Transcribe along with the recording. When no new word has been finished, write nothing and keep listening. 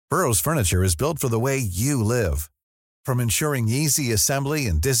Burrow's furniture is built for the way you live. From ensuring easy assembly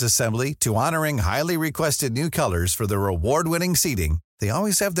and disassembly to honoring highly requested new colors for their award-winning seating, they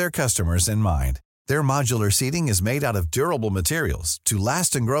always have their customers in mind. Their modular seating is made out of durable materials to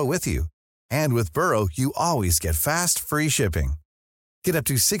last and grow with you. And with Burrow, you always get fast, free shipping. Get up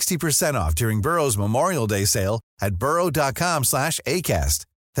to 60% off during Burrow's Memorial Day sale at burrow.com/ACAST.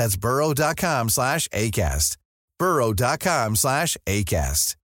 That's burrow.com/ACAST.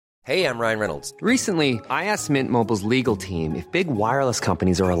 burrow.com/ACAST. Hey, I'm Ryan Reynolds. Recently, I asked Mint Mobile's legal team if big wireless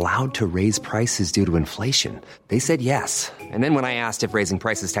companies are allowed to raise prices due to inflation. They said yes. And then when I asked if raising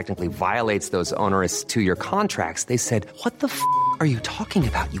prices technically violates those onerous two-year contracts, they said, "What the f*** are you talking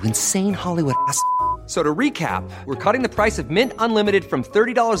about, you insane Hollywood ass?" So to recap, we're cutting the price of Mint Unlimited from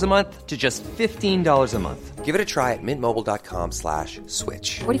 $30 a month to just $15 a month. Give it a try at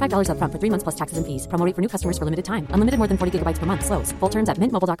mintmobile.com/switch. $45 up front for 3 months plus taxes and fees. Promo rate for new customers for limited time. Unlimited more than 40 gigabytes per month. Slows full terms at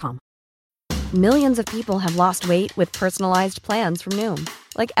mintmobile.com. Millions of people have lost weight with personalized plans from Noom.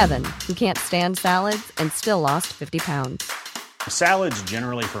 Like Evan, who can't stand salads and still lost 50 pounds. Salads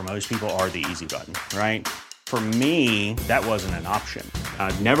generally for most people are the easy button, right? For me, that wasn't an option. I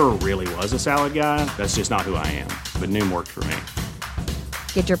never really was a salad guy. That's just not who I am. But Noom worked for me.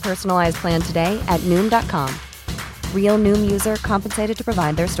 Get your personalized plan today at Noom.com. Real Noom user compensated to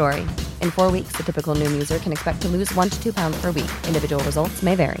provide their story. In 4 weeks, the typical Noom user can expect to lose 1 to 2 pounds per week. Individual results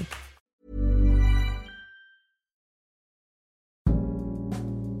may vary.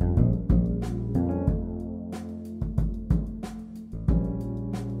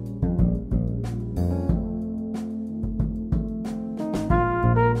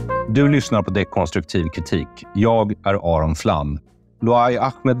 Du lyssnar på Dekonstruktiv kritik. Jag är Aron Flam. Luai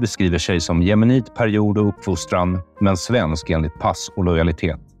Ahmed beskriver sig som jemenit period och uppfostran, men svensk enligt pass och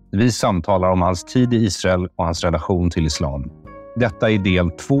lojalitet. Vi samtalar om hans tid i Israel och hans relation till islam. Detta är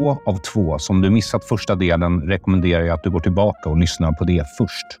del 2 av 2. Som du missat första delen rekommenderar jag att du går tillbaka och lyssnar på det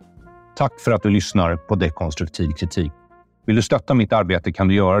först. Tack för att du lyssnar på Dekonstruktiv kritik. Vill du stötta mitt arbete kan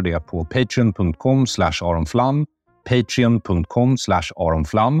du göra det på patreon.com/aronflam,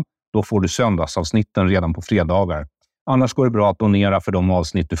 patreon.com/aronflam. Då får du söndagsavsnitten redan på fredagar. Annars går det bra att donera för de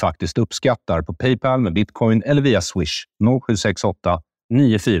avsnitt du faktiskt uppskattar på PayPal med Bitcoin eller via Swish 0768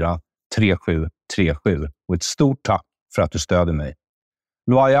 94 3737. Och ett stort tack för att du stöder mig.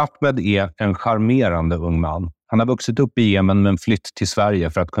 Luai Ahmed är en charmerande ung man. Han har vuxit upp i Jemen men flytt till Sverige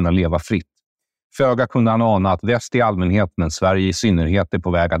för att kunna leva fritt. Föga kunde han ana att väst i allmänhet men Sverige i synnerhet är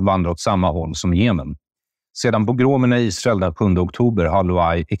på väg att vandra åt samma håll som Jemen. Sedan pogromerna i Israel den 7 oktober har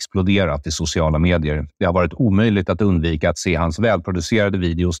Luai exploderat i sociala medier. Det har varit omöjligt att undvika att se hans välproducerade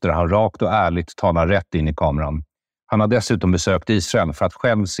videos där han rakt och ärligt talar rätt in i kameran. Han har dessutom besökt Israel för att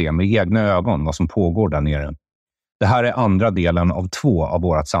själv se med egna ögon vad som pågår där nere. Det här är andra delen av 2 av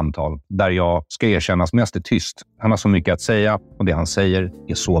vårat samtal, där jag ska erkännas mest är tyst. Han har så mycket att säga och det han säger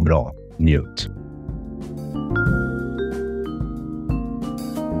är så bra. Njut!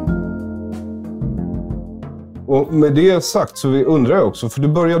 Och med det sagt så undrar jag också, för du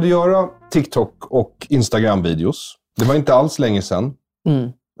började göra TikTok och Instagram-videos. Det var inte alls länge sedan,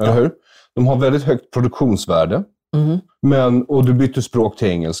 eller hur? De har väldigt högt produktionsvärde. Och du bytte språk till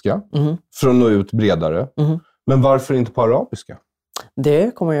engelska för att nå ut bredare. Men varför inte på arabiska?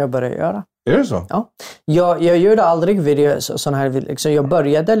 Det kommer jag börja göra. Är det så? Ja. Jag gjorde aldrig videos sån här. Liksom, jag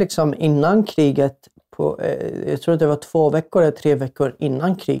började liksom innan kriget. Jag tror det var 2 veckor eller 3 veckor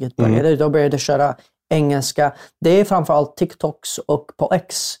innan kriget började. Då började jag köra engelska. Det är framförallt TikToks och på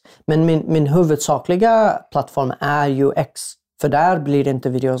X. Men min huvudsakliga plattform är ju X. För där blir inte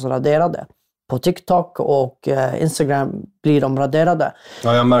videos raderade. På TikTok och Instagram blir de raderade.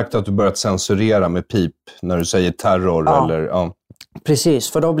 Ja, jag märkte att du börjat censurera med pip när du säger terror. Ja, eller, ja. Precis,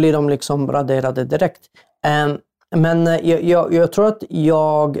 för då blir de liksom raderade direkt. Men jag tror att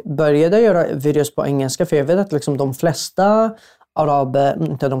jag började göra videos på engelska för jag vet att liksom de flesta araber,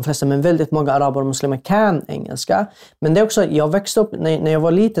 inte de flesta men väldigt många araber och muslimer kan engelska. Men det är också, jag växte upp, när jag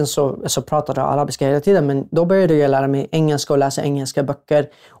var liten så pratade jag arabiska hela tiden, men då började jag lära mig engelska och läsa engelska böcker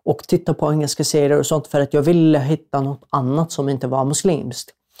och titta på engelska serier och sånt för att jag ville hitta något annat som inte var muslimskt.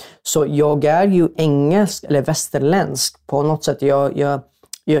 Så jag är ju engelsk eller västerländsk på något sätt.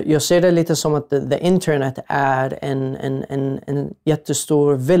 Jag ser det lite som att the internet är en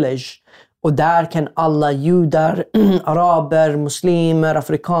jättestor village. Och där kan alla judar, araber, muslimer,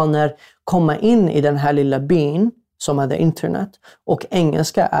 afrikaner komma in i den här lilla byn som är the internet. Och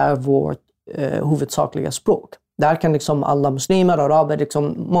engelska är vårt huvudsakliga språk. Där kan liksom alla muslimer, araber,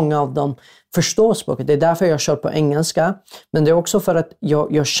 liksom många av dem förstå språket. Det är därför jag kör på engelska. Men det är också för att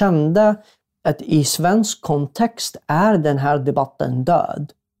jag kände att i svensk kontext är den här debatten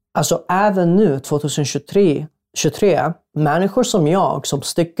död. Alltså även nu 2023, människor som jag som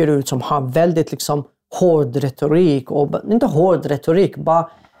sticker ut, som har väldigt liksom hård retorik, och inte hård retorik, bara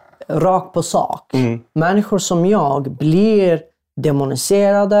rakt på sak. Människor som jag blir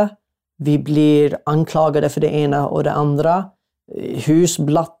demoniserade, vi blir anklagade för det ena och det andra,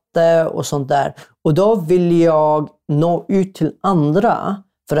 husblatte och sånt där. Och då vill jag nå ut till andra,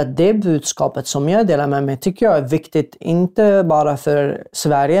 för att det budskapet som jag delar med mig tycker jag är viktigt, inte bara för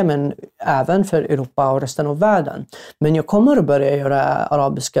Sverige men även för Europa och resten av världen. Men jag kommer att börja göra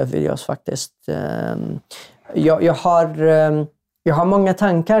arabiska videos faktiskt. Jag har många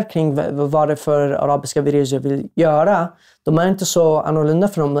tankar kring vad det är för arabiska videos jag vill göra. De är inte så annorlunda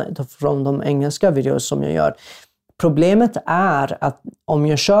från de engelska videos som jag gör. Problemet är att om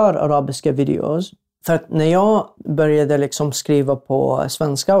jag kör arabiska videos, för att när jag började liksom skriva på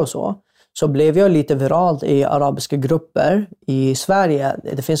svenska och så blev jag lite viralt i arabiska grupper i Sverige.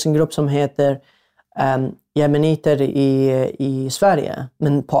 Det finns en grupp som heter Yemeniter i Sverige,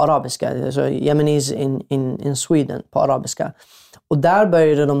 men på arabiska. Alltså Yemenis in Sweden på arabiska. Och där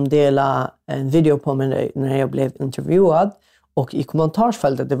började de dela en video på mig när jag blev intervjuad. Och i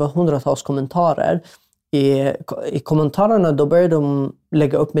kommentarsfältet, det var hundratals kommentarer. I kommentarerna då började de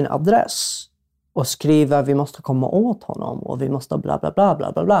lägga upp min adress och skriva vi måste komma åt honom och vi måste bla bla bla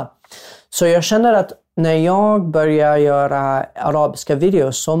bla bla bla. Så jag känner att när jag börjar göra arabiska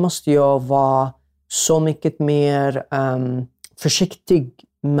videos så måste jag vara så mycket mer försiktig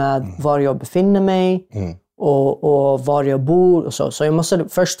med var jag befinner mig och var jag bor och så. Så jag måste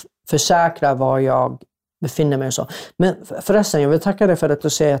först försäkra var jag befinner mig och så. Men förresten, jag vill tacka dig för att du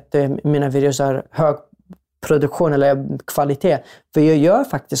säger att mina videos är hög produktion eller kvalitet. För jag gör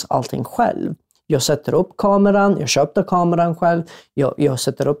faktiskt allting själv. Jag sätter upp kameran, jag köpte kameran själv, jag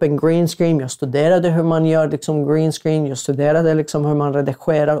sätter upp en green screen, jag studerade hur man gör liksom green screen, jag studerade liksom hur man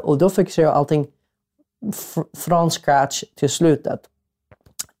redigerar och då fixar jag allting från scratch till slutet.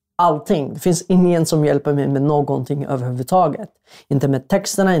 Allting. Det finns ingen som hjälper mig med någonting överhuvudtaget. Inte med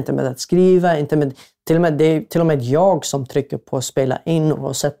texterna, inte med att skriva, inte med, det är till och med jag som trycker på att spela in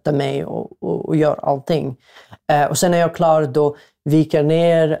och sätter mig och gör allting. Och sen när jag är klar då viker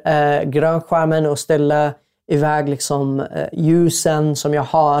ner grönskärmen och ställer iväg liksom, ljusen som jag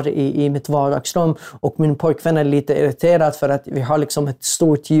har i mitt vardagsrum. Och min pojkvän är lite irriterad för att vi har liksom ett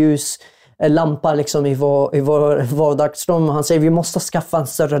stort ljus lampa liksom i vår vardagsrum. Han säger vi måste skaffa en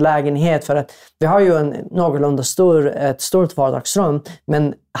större lägenhet för att vi har ju en någorlunda ett stort vardagsrum,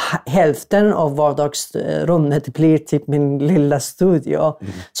 men hälften av vardagsrummet blir typ min lilla studio.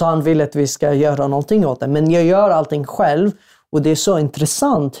 Så han vill att vi ska göra någonting åt det. Men jag gör allting själv och det är så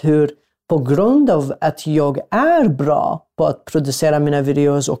intressant hur på grund av att jag är bra på att producera mina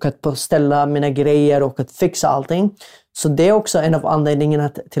videos och att ställa mina grejer och att fixa allting. Så det är också en av anledningarna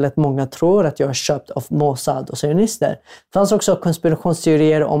till att många tror att jag är köpt av Mossad och sionister. Det fanns också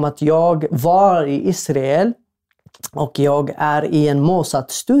konspirationsteorier om att jag var i Israel och jag är i en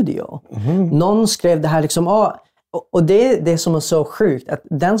Mossad-studio. Någon skrev det här liksom, och det är det som är så sjukt. Att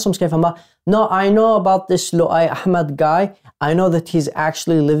den som skrev, han bara, no, I know about this Luai Ahmed guy. I know that he's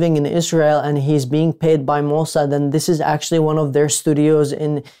actually living in Israel and he's being paid by Mossad and this is actually one of their studios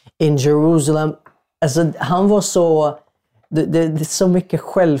in Jerusalem. Alltså, han var så... Det är så mycket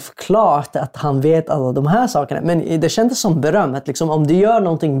självklart att han vet alla de här sakerna. Men det kändes som beröm. Att liksom, om du gör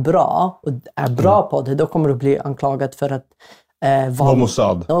någonting bra och är bra på det, då kommer du bli anklagad för att vara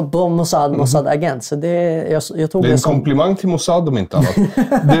Mossad-agent. Så jag tog det är en komplimang till Mossad om inte annat.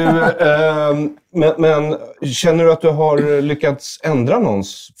 Men känner du att du har lyckats ändra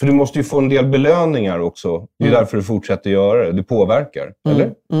någons? För du måste ju få en del belöningar också. Det är därför du fortsätter göra det. Du påverkar,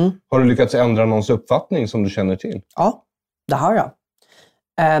 eller? Har du lyckats ändra någons uppfattning som du känner till? Ja, det har jag.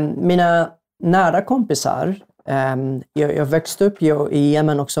 Mina nära kompisar, jag växte upp i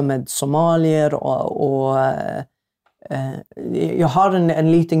Yemen också med somalier och jag har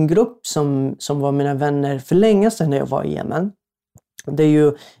en liten grupp som var mina vänner för länge sedan när jag var i Yemen. Det är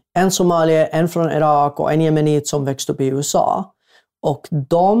ju en somalier, en från Irak och en yemenit som växte upp i USA. Och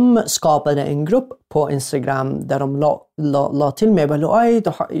de skapade en grupp på Instagram där de la till mig.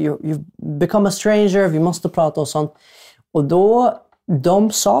 You become a stranger, vi måste prata och sånt. Och då,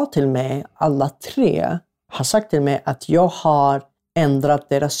 de sa till mig, alla tre har sagt till mig att jag har ändrat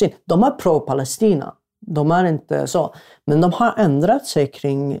deras syn. De är pro-Palestina. De är inte så. Men de har ändrat sig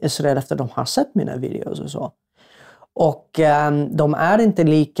kring Israel efter de har sett mina videos och så. Och de är inte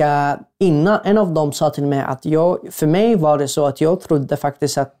lika... En av dem sa till mig att för mig var det så att jag trodde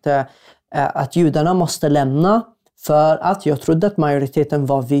faktiskt att judarna måste lämna För att jag trodde att majoriteten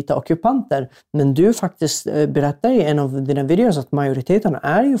var vita ockupanter. Men du faktiskt berättar i en av dina videos att majoriteten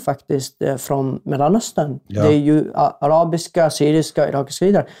är ju faktiskt från Mellanöstern. Ja. Det är ju arabiska, syriska, irakiska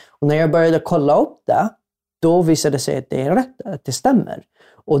vidare. Och när jag började kolla upp det, då visade det sig att det är rätt, att det stämmer.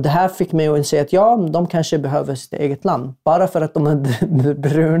 Och det här fick mig att inse att de kanske behöver sitt eget land. Bara för att de är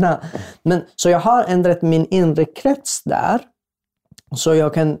bruna. Så jag har ändrat min inre krets där. Så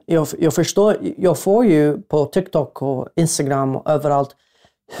jag förstår, jag får ju på TikTok och Instagram och överallt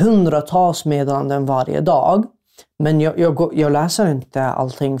hundratals meddelanden varje dag. Men jag läser inte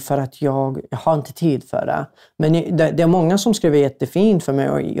allting för att jag har inte tid för det. Men det är många som skriver jättefint för mig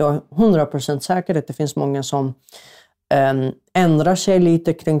och jag är 100% säker att det finns många som ändrar sig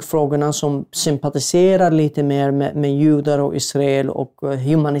lite kring frågorna, som sympatiserar lite mer med judar och Israel och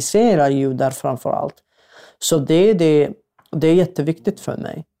humaniserar judar framför allt. Så det är jätteviktigt för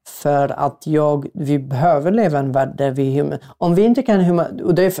mig. För att vi behöver leva en värld där om vi inte kan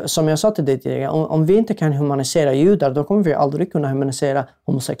och det är, som jag sa till dig tidigare, om vi inte kan humanisera judar, då kommer vi aldrig kunna humanisera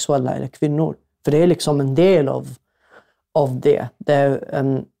homosexuella eller kvinnor. För det är liksom en del av det. Det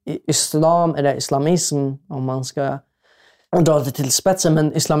är islam eller islamism, om man ska dra det till spetsen,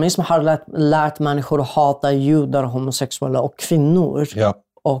 men islamism har lärt människor att hata judar, homosexuella och kvinnor. Ja.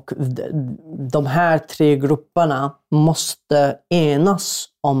 Och de här 3 grupperna måste enas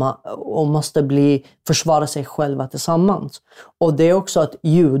och måste försvara sig själva tillsammans. Och det är också att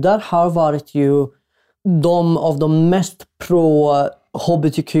judar har varit ju av de mest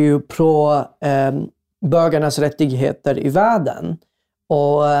pro-hbtq, pro-bögarnas rättigheter i världen.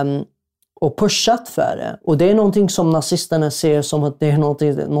 Och pushat för det. Och det är någonting som nazisterna ser som att det är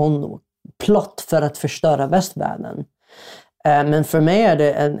någon plott för att förstöra västvärlden. Men för mig är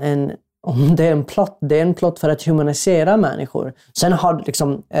det om det är en plott, det är en plott för att humanisera människor. Sen har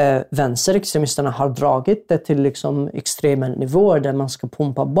vänsterextremisterna har dragit det till extrema nivåer där man ska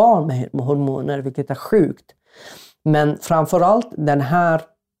pumpa barn med hormoner, vilket är sjukt. Men framförallt den här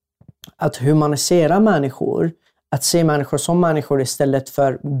att humanisera människor, att se människor som människor istället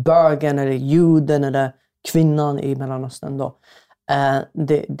för bögen eller juden eller kvinnan i Mellanöstern då.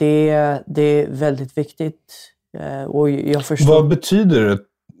 Det är väldigt viktigt. Och jag förstår. Vad betyder det?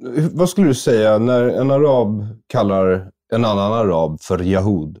 Vad skulle du säga när en arab kallar en annan arab för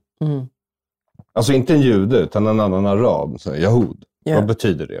Yahud? Mm. Alltså inte en jude utan en annan arab, så Yahud. Yeah. Vad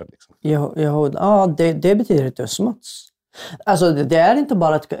betyder det? Yahud, det betyder dödsmats. Alltså det är inte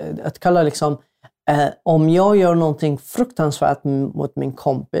bara att kalla om jag gör någonting fruktansvärt mot min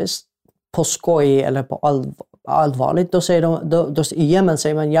kompis på skoj eller på allvarligt, då säger i Yemen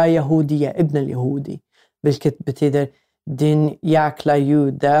säger man ja Yahudi, ja ibn al-Yahudi. Vilket betyder din jäkla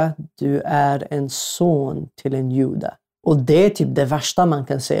jude, du är en son till en jude. Och det är typ det värsta man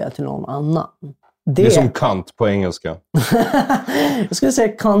kan säga till någon annan. Det är som Kant på engelska. Jag skulle säga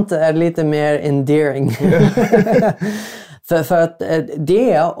Kant är lite mer endearing. för att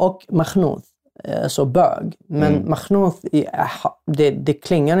det och Mahnoud, så bög. Men Mahnoud, det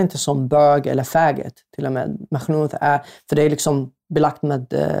klingar inte som bög eller fäget till och med. Mahnoud för det är belagt med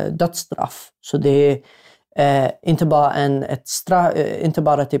dödsstraff. Så det är inte bara inte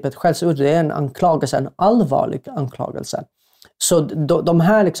bara typ ett skällsord, det är en anklagelse, en allvarlig anklagelse. Så de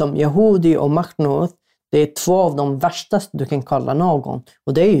här Yahudi och Mahnoud, det är 2 av de värsta du kan kalla någon.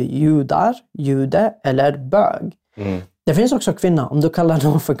 Och det är ju jude eller bög. Mm. Det finns också kvinna. Om du kallar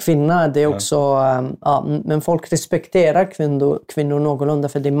någon för kvinna, det är också... men folk respekterar kvinnor någorlunda.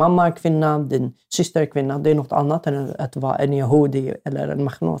 För din mamma är kvinna, din syster är kvinna. Det är något annat än att vara en Yahudi eller en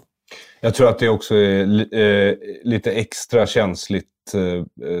Mahnoud. Jag tror att det också är lite extra känsligt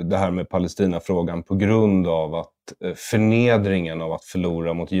det här med Palestinafrågan på grund av att förnedringen av att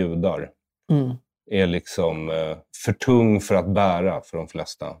förlora mot judar är för tung för att bära för de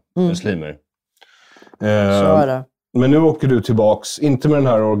flesta muslimer. Så är det. Men nu åker du tillbaks, inte med den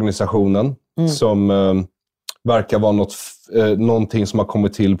här organisationen som verkar vara någonting som har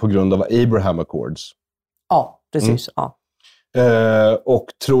kommit till på grund av Abraham Accords. Ja, precis. Ja. Och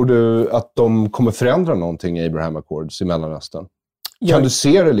tror du att de kommer förändra någonting, Abraham Accords, i Mellanöstern? Kan du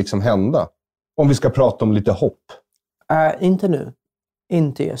se det hända? Om vi ska prata om lite hopp. Inte nu.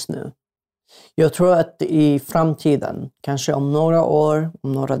 Inte just nu. Jag tror att i framtiden, kanske om några år,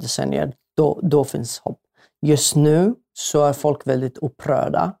 om några decennier, då finns hopp. Just nu så är folk väldigt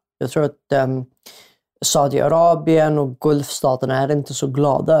upprörda. Jag tror att Saudiarabien och Gulfstaterna är inte så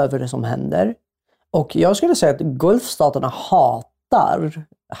glada över det som händer. Och jag skulle säga att Gulfstaterna hatar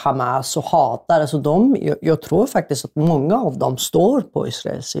Hamas och hatar. Alltså jag tror faktiskt att många av dem står på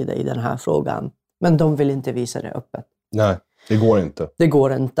Israels sida i den här frågan. Men de vill inte visa det öppet. Nej. Det går inte. Det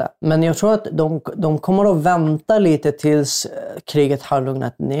går inte. Men jag tror att de kommer att vänta lite tills kriget har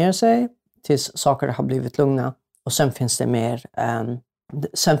lugnat ner sig. Tills saker har blivit lugna. Och sen finns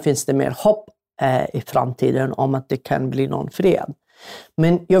det mer hopp i framtiden om att det kan bli någon fred.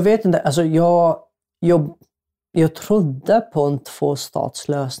 Men jag vet inte, alltså jag trodde på en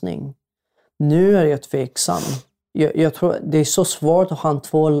tvåstatslösning. Nu är jag tveksam. Jag tror det är så svårt att ha en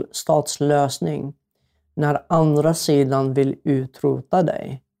tvåstatslösning när andra sidan vill utrota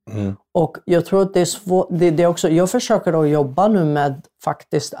dig. Mm. Och jag tror att det är svårt. Det är också, jag försöker att jobba nu med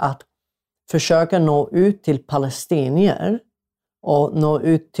faktiskt att försöka nå ut till palestinier och nå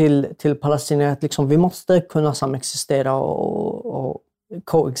ut till palestinier att liksom, vi måste kunna samexistera och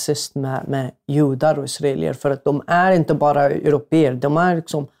coexist med judar och israelier, för att de är inte bara europeer, de är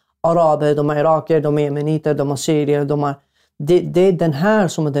liksom araber, de är iraker, de är jemeniter, de är syrier, det är den här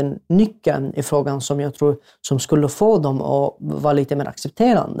som är den nyckeln i frågan som jag tror som skulle få dem att vara lite mer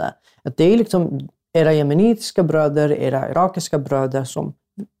accepterande. Att det är liksom era jemenitiska bröder, era irakiska bröder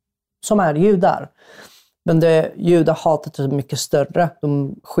som är judar. Men det judahatet är mycket större,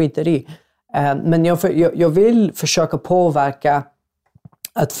 de skiter i. Men jag vill försöka påverka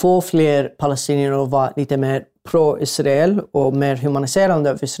att få fler palestinier att vara lite mer pro-Israel och mer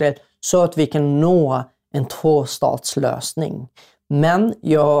humaniserande av Israel, så att vi kan nå en tvåstatslösning. Men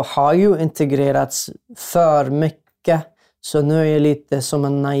jag har ju integrerats för mycket, så nu är jag lite som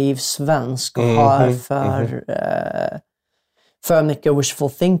en naiv svensk och har för mycket wishful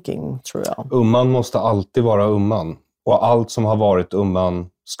thinking, tror jag. Umman måste alltid vara umman. Och allt som har varit umman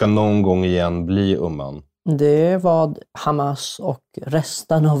ska någon gång igen bli umman. Det är vad Hamas och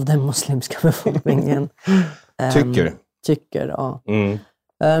resten av den muslimska befolkningen tycker, ja. Mm.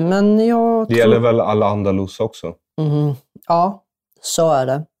 Men jag det gäller väl alla andalus också? Ja, så är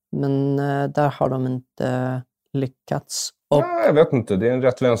det. Men där har de inte lyckats. Och jag vet inte, det är en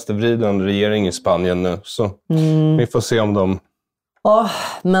rätt vänstervriden regering i Spanien nu. Så vi får se om de... Ja,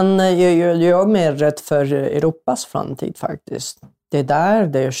 men jag är mer rädd för Europas framtid faktiskt. Det är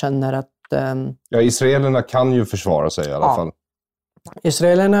där jag känner att... Ja, israelerna kan ju försvara sig i alla fall.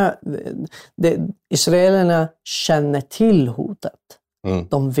 Israelerna känner till hotet.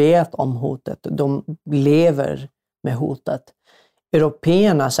 De vet om hotet. De lever med hotet.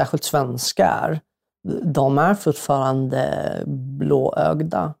 Européerna, särskilt svenskar, de är fortfarande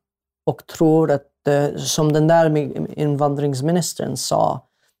blåögda och tror att, som den där invandringsministern sa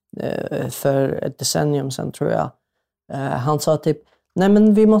för ett decennium sedan, tror jag. Han sa typ, nej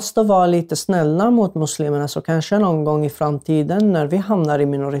men vi måste vara lite snälla mot muslimerna, så kanske någon gång i framtiden när vi hamnar i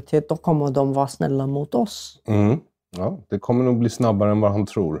minoritet, då kommer de vara snälla mot oss. Ja, det kommer nog bli snabbare än vad han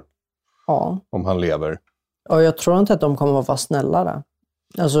tror. Ja. Om han lever. Och jag tror inte att de kommer att vara snällare.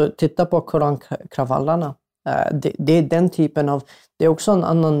 Alltså titta på korankravallerna. Det är den typen av... Det är också en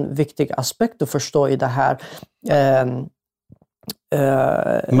annan viktig aspekt att förstå i det här.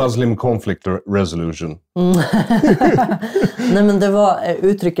 Muslim Conflict Resolution. Nej, men det var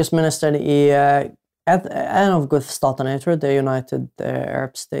utrikesministern i en av Gulfstaterna, jag tror det är United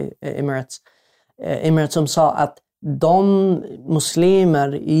Arab Emirates, som sa att de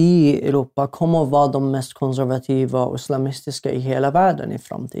muslimer i Europa kommer att vara de mest konservativa och islamistiska i hela världen i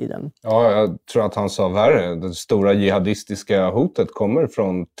framtiden. Ja, jag tror att han sa värre. Det stora jihadistiska hotet kommer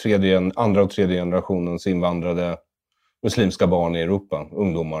från andra och tredje generationens invandrade muslimska barn i Europa,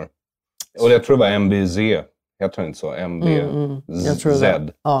 ungdomar. Och jag tror det var MBZ, jag tror inte så, MBZ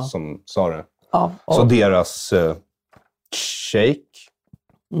som sa det. Ja, så deras sheikh,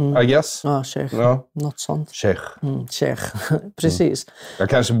 I guess. Ja, sheikh. Ja. Något sånt. Sheikh. Sheikh, precis. Jag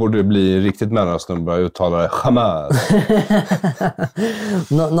kanske borde bli riktigt mellanöstern och börja uttala det Hamas.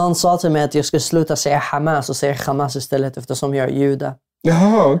 Någon sa till mig att jag ska sluta säga Hamas och säga Hamas istället, eftersom jag är jude.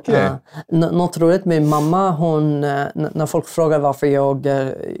 Jaha, okej. Något roligt med mamma, när folk frågar varför jag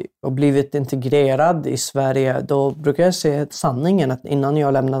har blivit integrerad i Sverige, då brukar jag säga sanningen att innan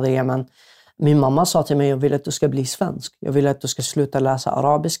jag lämnade Yemen, min mamma sa till mig, jag vill att du ska bli svensk. Jag vill att du ska sluta läsa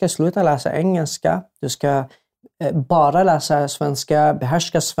arabiska, sluta läsa engelska. Du ska bara läsa svenska,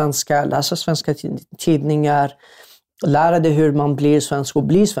 behärska svenska, läsa svenska tidningar, lära dig hur man blir svensk och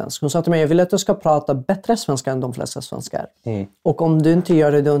bli svensk. Hon sa till mig, jag vill att du ska prata bättre svenska än de flesta svenskar. Och om du inte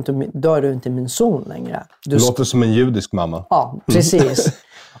gör det, då är du inte min son längre. Du låter som en judisk mamma. Ja, precis.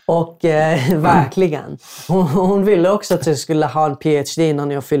 Och verkligen. Hon ville också att jag skulle ha en PhD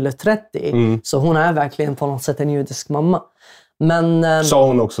innan jag fyllde 30. Så hon är verkligen på något sätt en judisk mamma. Men, sa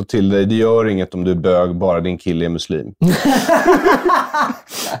hon också till dig, det gör inget om du är bög, bara din kille är muslim.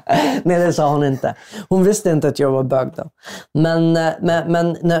 Nej, det sa hon inte. Hon visste inte att jag var bög då. Men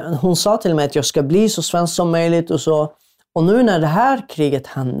när hon sa till mig att jag ska bli så svensk som möjligt och så. Och nu när det här kriget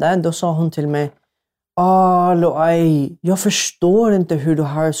hände, då sa hon till mig, Luai, jag förstår inte hur du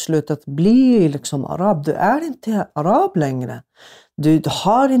har slutat bli liksom arab. Du är inte arab längre. Du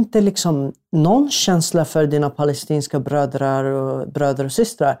har inte liksom någon känsla för dina palestinska bröder och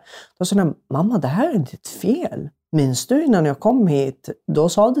systrar. Då sa jag, mamma, det här är inte ett fel. Minns du innan jag kom hit, då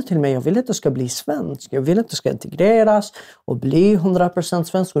sa du till mig, jag vill att du ska bli svensk. Jag vill att du ska integreras och bli 100%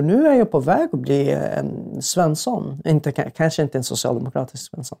 svensk. Och nu är jag på väg att bli en svensson. Kanske inte en socialdemokratisk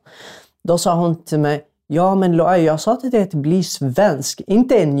svensson. Då sa hon till mig, ja men Luai, jag sa till dig att bli svensk,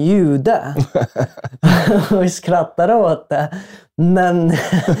 inte en jude. Och vi skrattade åt det. Men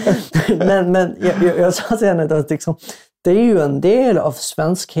jag sa till henne att liksom, det är ju en del av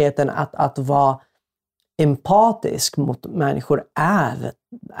svenskheten att vara empatisk mot människor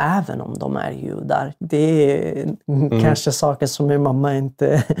även om de är judar. Det är kanske saker som min mamma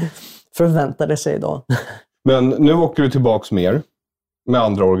inte förväntade sig då. Men nu åker du tillbaks mer med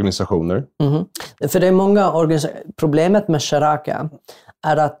andra organisationer. För det är många organisationer. Problemet med Sharaka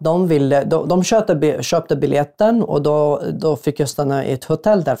är att de köpte biljetten och då fick jag stanna i ett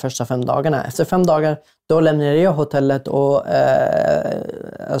hotell där första 5 dagarna. Efter 5 dagar då lämnade jag hotellet och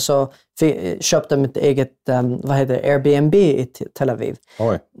köpte mitt eget Airbnb i Tel Aviv.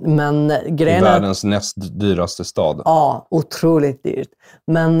 Oj. Men grejen är världens näst dyraste stad. Ja, otroligt dyrt.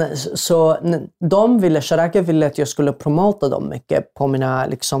 Men så Sharaka ville att jag skulle promota dem mycket på mina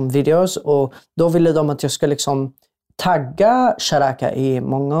liksom videos, och då ville de att jag skulle liksom tagga Sharaka i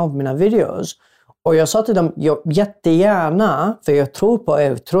många av mina videos. Och jag sa till dem, jättegärna, för jag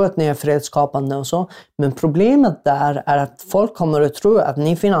tror att ni är fredsskapande och så. Men problemet där är att folk kommer att tro att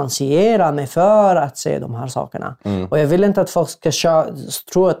ni finansierar mig för att se de här sakerna. Och jag vill inte att folk ska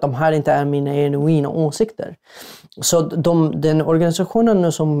tro att de här inte är mina genuina åsikter. Så den organisationen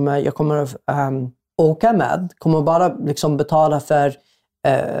nu som jag kommer att åka med kommer bara liksom betala för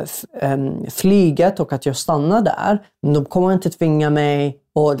flyget och att jag stannar där. Men de kommer inte tvinga mig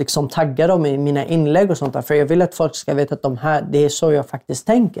och liksom tagga dem i mina inlägg och sånt där. För jag vill att folk ska veta att det är så jag faktiskt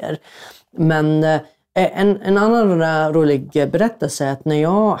tänker. Men en annan rolig berättelse är att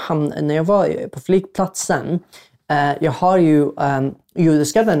när jag var på flygplatsen, jag har ju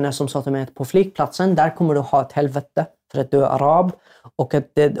judiska vänner som sa till mig att på flygplatsen där kommer du ha ett helvete för att du är arab. Och att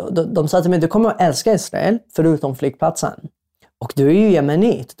de sa till mig, du kommer att älska Israel förutom flygplatsen. Och du är ju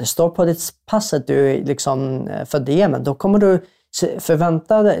jemenit. Det står på ditt pass att du är liksom född i Jemen. Då kommer du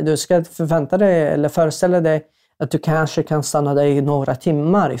ska förvänta dig eller föreställa dig att du kanske kan stanna där i några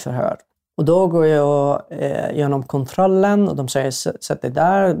timmar i förhör. Och då går jag genom kontrollen och de säger sätt dig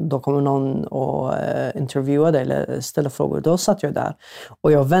där. Då kommer någon och intervjua dig eller ställa frågor. Då satt jag där.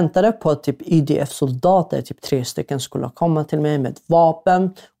 Och jag väntade på att typ IDF-soldater, typ 3 stycken, skulle komma till mig med ett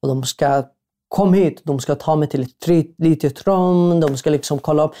vapen. Och de ska kom hit, de ska ta mig till ett litet rum, de ska liksom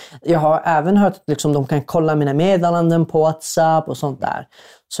kolla upp. Jag har även hört att liksom de kan kolla mina meddelanden på WhatsApp och sånt där.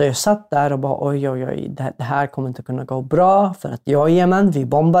 Så jag satt där och bara oj, det här kommer inte kunna gå bra för att jag är Jemen, vi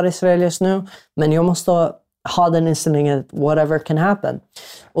bombar Israel just nu. Men jag måste ha den inställningen att whatever can happen.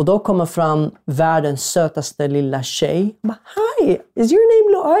 Och då kommer fram världens sötaste lilla tjej. Bara, hi, is your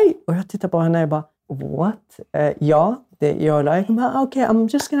name Luai? Och jag tittar på henne och bara, what? Ja. You're like, okay, I'm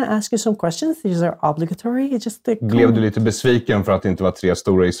just gonna ask you some questions. These are obligatory. Blev du lite besviken för att det inte var 3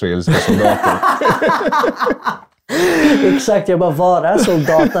 stora israeliska soldater? Exakt, jag bara, var är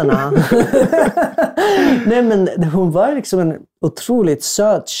soldaterna? Nej, men hon var liksom en otroligt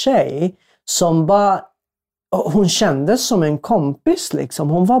söt tjej som bara, hon kändes som en kompis liksom.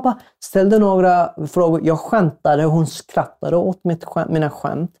 Hon var bara, ställde några frågor. Jag skämtade, hon skrattade åt mina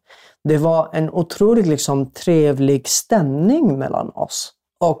skämt. Det var en otroligt liksom trevlig stämning mellan oss.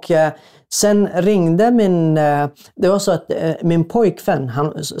 Och sen ringde det var så att min pojkvän,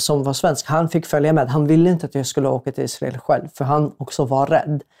 han, som var svensk, han fick följa med. Han ville inte att jag skulle åka till Israel själv, för han också var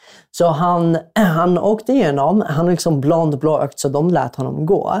rädd. Så han åkte igenom, han är liksom blåögt, så de lät honom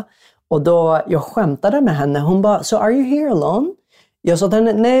gå. Och då jag skämtade med henne, hon bara, so are you here alone? Jag sa till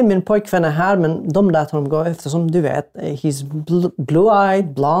henne, nej, min pojkvän är här, men de lät honom gå eftersom du vet, he's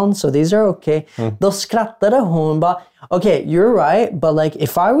blue-eyed, blonde, so these are okay. Då skrattade hon bara, okay, you're right, but like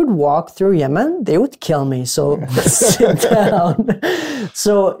if I would walk through Yemen, they would kill me, so sit down.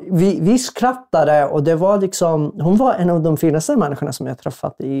 Så vi skrattade och det var liksom, hon var en av de finaste människorna som jag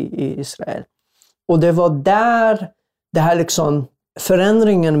träffat i Israel. Och det var där det här liksom,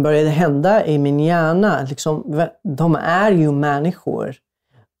 förändringen började hända i min hjärna. Liksom, de är ju människor.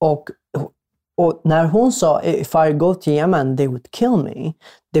 Och när hon sa, if I go to Yemen, they would kill me.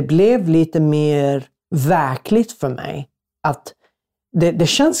 Det blev lite mer verkligt för mig. Att det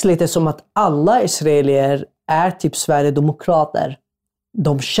känns lite som att alla israelier är typ Sverigedemokrater.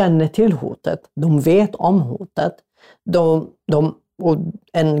 De känner till hotet. De vet om hotet. Och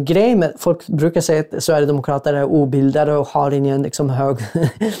en grej med folk brukar säga att Sverigedemokrater är obildade och har ingen liksom hög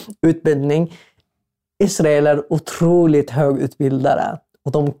utbildning. Israel är otroligt högutbildade.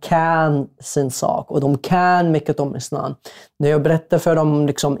 Och de kan sin sak. Och de kan mycket om islam. När jag berättar för dem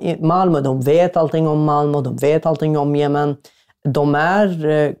liksom, i Malmö, de vet allting om Malmö. De vet allting om Jemen. De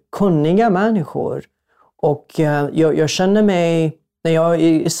är kunniga människor. Och jag känner mig, när jag är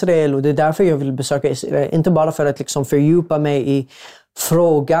i Israel, och det är därför jag vill besöka Israel. Inte bara för att liksom fördjupa mig i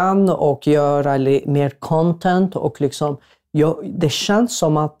frågan och göra mer content. Och liksom, det känns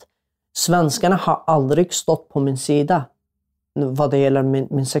som att svenskarna har aldrig stått på min sida vad det gäller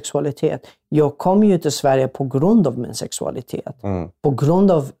min sexualitet. Jag kom ju till Sverige på grund av min sexualitet. På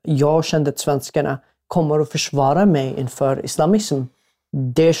grund av jag kände att svenskarna kommer att försvara mig inför islamism.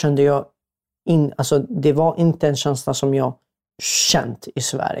 Det kände jag alltså det var inte en känsla som jag känt i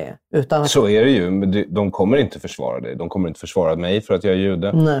Sverige. Utan så är det ju, men de kommer inte försvara dig. De kommer inte försvara mig för att jag är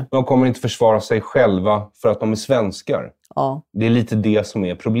jude. Nej. De kommer inte försvara sig själva för att de är svenskar. Ja. Det är lite det som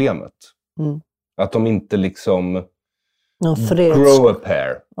är problemet. Att de inte liksom grow a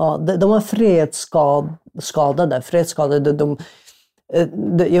pair. Ja, de är fredsskadade.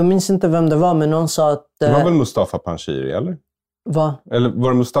 Jag minns inte vem det var, men någon sa att... Det var väl Mustafa Panshiri, eller? Va? Eller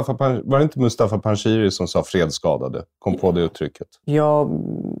var det inte Mustafa Panshiri som sa fredsskadade? Kom på det uttrycket. Jag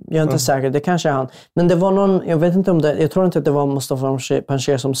är inte säker, det kanske är han. Men det var någon, jag vet inte om det, jag tror inte att det var Mustafa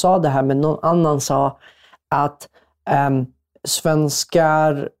Panshiri som sa det här, men någon annan sa att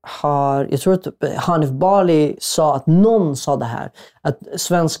svenskar har, jag tror att Hanif Bali sa att någon sa det här, att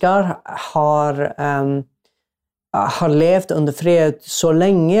svenskar har levt under fred så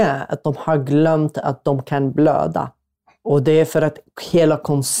länge att de har glömt att de kan blöda. Och det är för att hela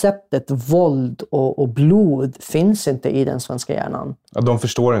konceptet våld och blod finns inte i den svenska hjärnan. Ja, de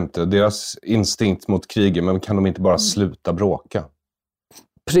förstår inte deras instinkt mot kriget, men kan de inte bara sluta bråka?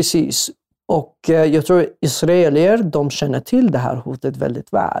 Precis. Och jag tror israelier, de känner till det här hotet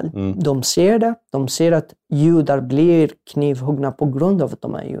väldigt väl. De ser det. De ser att judar blir knivhuggna på grund av att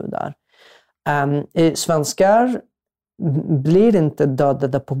de är judar. Svenskar blir inte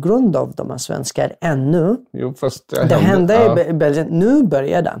dödade på grund av de här svenskar ännu. Jo, fast det hände i Belgien. Nu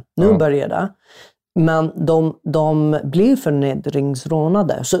börjar det. Men de blir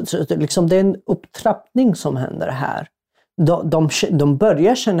förnedringsrånade. Så liksom det är en upptrappning som händer här. De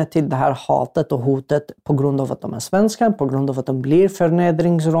börjar känna till det här hatet och hotet på grund av att de är svenskar, på grund av att de blir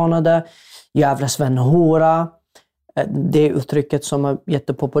förnedringsrånade. Jävla svennhora. Det är uttrycket som är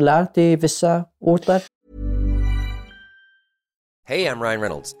jättepopulärt i vissa orter. Hey, I'm Ryan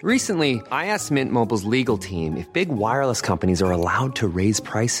Reynolds. Recently, I asked Mint Mobile's legal team if big wireless companies are allowed to raise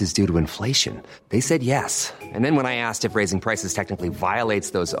prices due to inflation. They said yes. And then when I asked if raising prices technically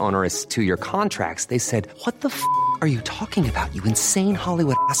violates those onerous 2-year contracts, they said, "What the f*** are you talking about, you insane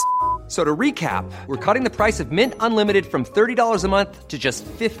Hollywood ass?" So to recap, we're cutting the price of Mint Unlimited from $30 a month to just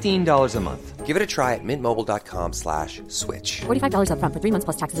 $15 a month. Give it a try at mintmobile.com/switch. $45 up front for 3 months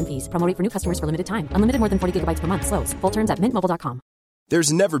plus taxes and fees. Promo rate for new customers for limited time. Unlimited more than 40 gigabytes per month. Slows full terms at mintmobile.com.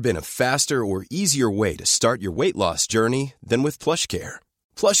 There's never been a faster or easier way to start your weight loss journey than with PlushCare.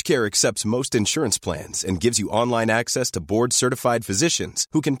 PlushCare accepts most insurance plans and gives you online access to board-certified physicians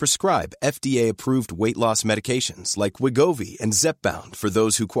who can prescribe FDA-approved weight loss medications like Wegovy and Zepbound for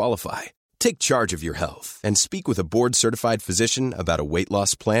those who qualify. Take charge of your health and speak with a board-certified physician about a weight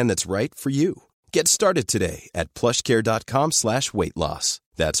loss plan that's right for you. Get started today at plushcare.com/weightloss.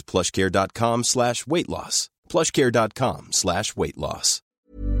 That's plushcare.com/weightloss. plushcare.com/weightloss.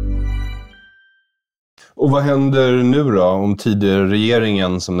 Och vad händer nu då om tidigare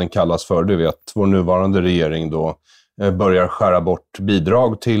regeringen, som den kallas för, du vet, vår nuvarande regering då, börjar skära bort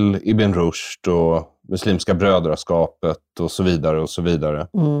bidrag till Ibn Rushd och Muslimska brödraskapet och så vidare och så vidare.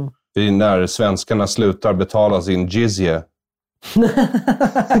 Det är när svenskarna slutar betala sin jizya.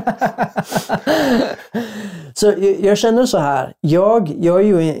 Så jag känner så här, jag är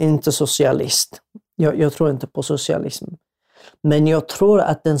ju inte socialist. Jag tror inte på socialism. Men jag tror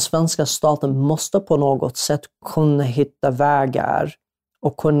att den svenska staten måste på något sätt kunna hitta vägar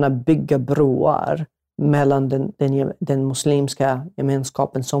och kunna bygga broar mellan den muslimska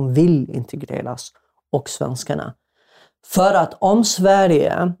gemenskapen som vill integreras och svenskarna. För att om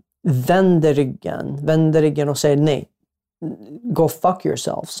Sverige vänder ryggen och säger nej, go fuck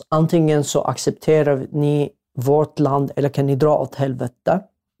yourselves. Antingen så accepterar ni vårt land eller kan ni dra åt helvete.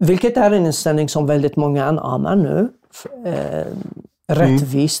 Vilket är en inställning som väldigt många anammar nu.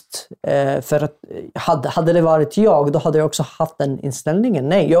 rättvist. För att hade det varit jag, då hade jag också haft den inställningen.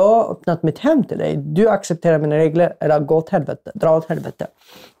 Nej, jag har öppnat mitt hem till dig. Du accepterar mina regler, eller gå åt helvete, dra åt helvete.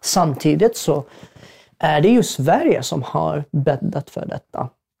 Samtidigt så är det ju Sverige som har bäddat för detta.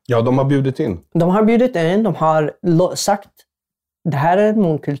 Ja, de har bjudit in. De har sagt det här är en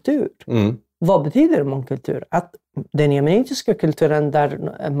mångkultur. Vad betyder mångkultur? Att den jemenitiska kulturen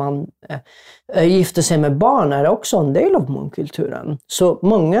där man gifter sig med barn är också en del av mångkulturen. Så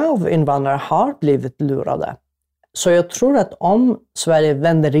många av invandrare har blivit lurade. Så jag tror att om Sverige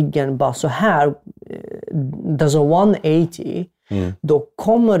vänder ryggen bara så här, does a 180, då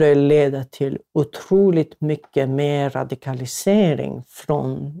kommer det leda till otroligt mycket mer radikalisering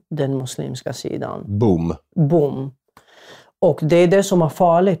från den muslimska sidan. Boom. Och det är det som är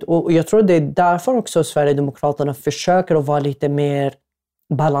farligt. Och jag tror det är därför också Sverigedemokraterna försöker att vara lite mer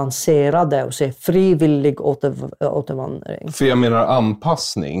balanserade och säga frivillig återvandring. För jag menar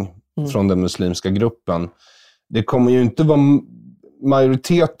anpassning från den muslimska gruppen. Det kommer ju inte vara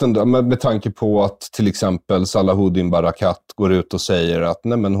majoriteten då, med tanke på att till exempel Salahuddin Barakat går ut och säger att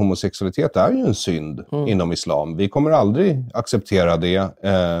nej, men homosexualitet är ju en synd inom islam. Vi kommer aldrig acceptera det.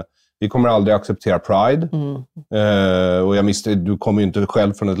 Vi kommer aldrig acceptera Pride. Och jag misstänker, du kommer ju inte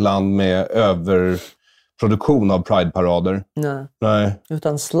själv från ett land med överproduktion av Pride-parader. Nej.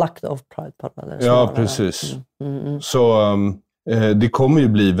 Utan slakt av Pride-parader. Ja, precis. Så det kommer ju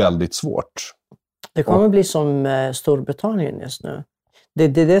bli väldigt svårt. Det kommer bli som Storbritannien just nu. Det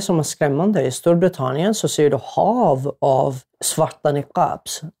är det som är skrämmande. I Storbritannien så ser du hav av svarta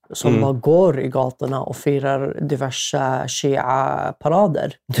niqabs som bara går i gatorna och firar diverse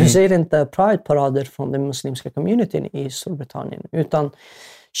shia-parader. Du ser inte pride-parader från den muslimska communityn i Storbritannien, utan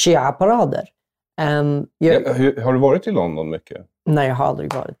shia-parader. Har du varit i London mycket? Nej, jag har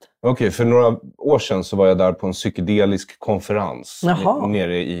aldrig varit. Okej, för några år sedan så var jag där på en psykedelisk konferens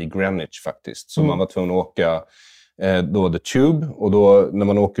nere i Greenwich faktiskt. Så man var tvungen att åka då The Tube, och då när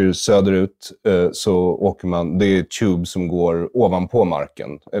man åker söderut så åker man, det är Tube som går ovanpå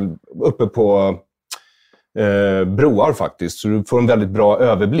marken, uppe på broar faktiskt, så du får en väldigt bra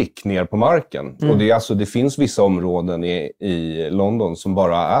överblick ner på marken. Och det är alltså, det finns vissa områden i London som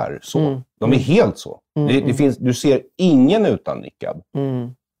bara är så. De är helt så. Det finns, du ser ingen utan niqab.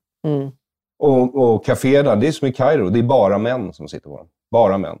 Och kaféerna, det är som i Kairo, det är bara män som sitter på dem.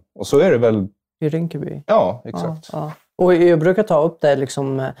 Bara män. Och så är det väl i Rinkeby. Ja, exakt. Ja. Och jag brukar ta upp det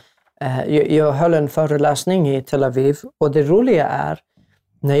liksom, jag höll en föreläsning i Tel Aviv, och det roliga är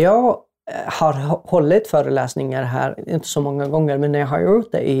när jag har hållit föreläsningar här, inte så många gånger, men när jag har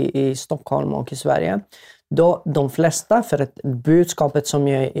gjort det i Stockholm och i Sverige, då de flesta, för att budskapet som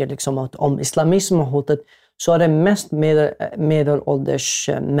jag är liksom att om islamism och hotet, så är det mest medelålders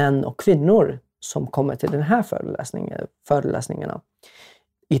män och kvinnor som kommer till den här föreläsningarna.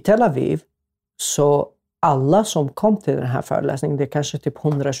 I Tel Aviv, så alla som kom till den här föreläsningen, det är kanske typ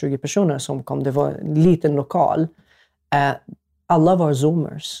 120 personer som kom, det var en liten lokal, alla var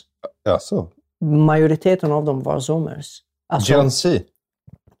zoomers. Alltså. Majoriteten av dem var zoomers. Alltså,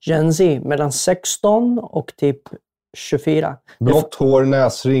 Gen Z, mellan 16 och typ 24. Blått hår,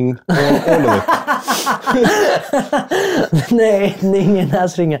 näsring, all of it. Nej, ingen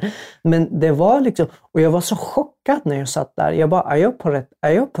näsringar. Men det var liksom, och jag var så chockad när jag satt där. Jag bara, är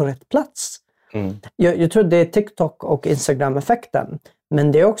jag på rätt plats? Jag tror det är TikTok och Instagram-effekten.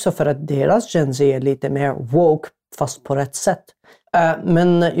 Men det är också för att deras Gen Z är lite mer woke, fast på rätt sätt.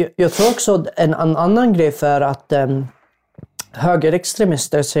 Men jag tror också en annan grej, för att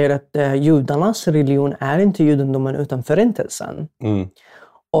högerextremister säger att judarnas religion är inte judendomen utan förintelsen.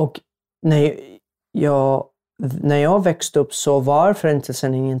 Och när jag växte upp så var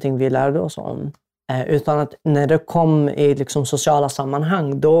förintelsen ingenting vi lärde oss om. Utan att när det kom i liksom sociala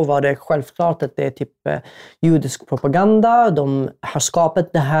sammanhang, då var det självklart att det är typ judisk propaganda. De har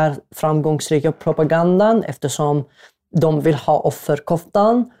skapat den här framgångsrika propagandan eftersom de vill ha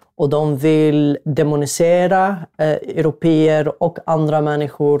offerkoftan och de vill demonisera europeer och andra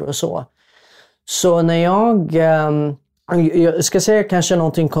människor och så. Så när jag ska säga kanske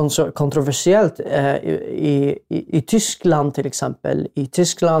någonting kontroversiellt, i Tyskland till exempel, i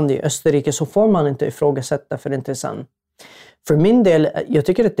Tyskland, i Österrike, så får man inte ifrågasätta förintelsen. För min del, jag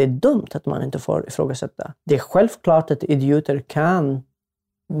tycker att det är dumt att man inte får ifrågasätta. Det är självklart att idioter kan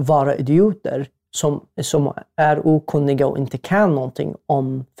vara idioter som är okunniga och inte kan någonting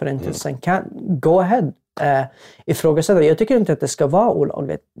om förintelsen. Go ahead. Ifrågasätta. Jag tycker inte att det ska vara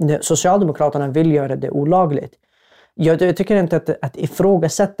olagligt. Socialdemokraterna vill göra det olagligt. Jag tycker inte att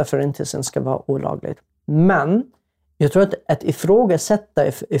ifrågasätta förintelsen ska vara olagligt. Men jag tror att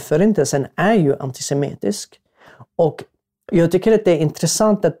ifrågasätta förintelsen är ju antisemitisk. Och Jag tycker att det är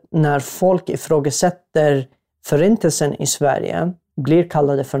intressant att när folk ifrågasätter förintelsen i Sverige blir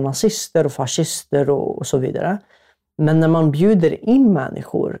kallade för nazister och fascister och så vidare. Men när man bjuder in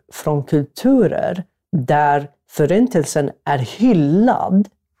människor från kulturer där förintelsen är hyllad,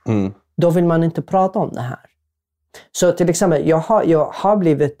 då vill man inte prata om det här. Så till exempel, jag har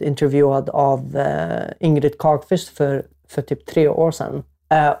blivit intervjuad av Ingrid Carlqvist för typ 3 år sedan.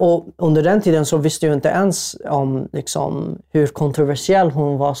 Och under den tiden så visste jag inte ens om liksom, hur kontroversiell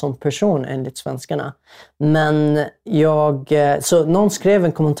hon var som person enligt svenskarna. Men så någon skrev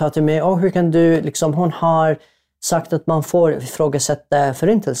en kommentar till mig, hur kan du, liksom, hon har sagt att man får ifrågasätta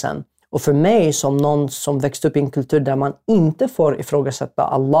förintelsen. Och för mig som någon som växt upp i en kultur där man inte får ifrågasätta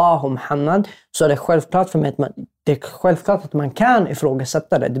Allah och Muhammad, så är det självklart för mig att man kan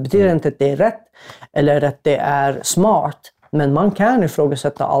ifrågasätta det. Det betyder inte att det är rätt eller att det är smart. Men man kan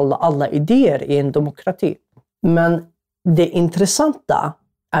ifrågasätta alla idéer i en demokrati. Men det intressanta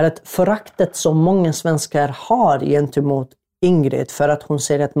är att föraktet som många svenskar har gentemot Ingrid för att hon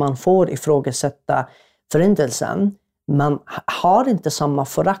säger att man får ifrågasätta förintelsen. Man har inte samma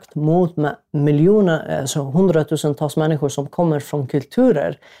förakt mot miljoner, alltså 100,000-tals människor som kommer från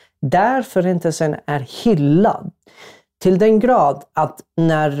kulturer där förintelsen är hyllad. Till den grad att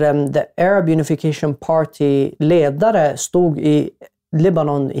när The Arab Unification Party-ledare stod i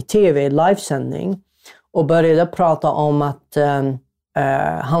Libanon i tv, livesändning, och började prata om att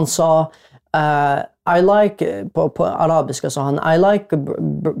han sa I like, på arabiska sa han, I like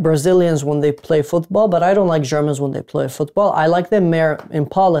Brazilians when they play football, but I don't like Germans when they play football. I like them more in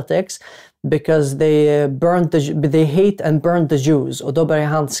politics because they hate and burn the Jews. Och då börjar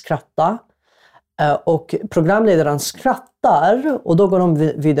han skratta. Och programledaren skrattar och då går de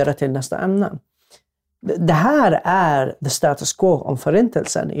vidare till nästa ämne. Det här är the status quo om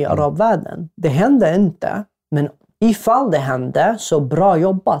förintelsen i arabvärlden. Det hände inte, men ifall det hände så bra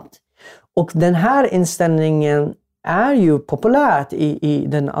jobbat. Och den här inställningen är ju populärt i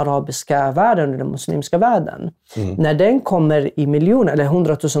den arabiska världen och den muslimska världen. När den kommer i miljoner eller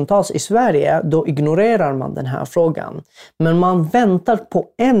 100,000-tals i Sverige, då ignorerar man den här frågan. Men man väntar på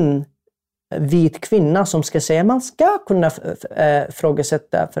en vit kvinna som ska säga att man ska kunna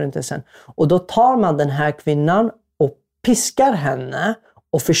ifrågasätta förintelsen. Och då tar man den här kvinnan och piskar henne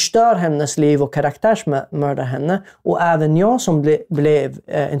och förstör hennes liv och karaktärsmördar henne. Och även jag som blev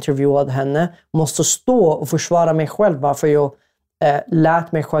intervjuad henne måste stå och försvara mig själv varför jag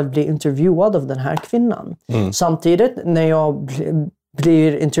lät mig själv bli intervjuad av den här kvinnan. Samtidigt när jag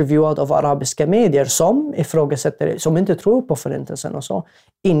blir intervjuad av arabiska medier som ifrågasätter, som inte tror på förintelsen och så.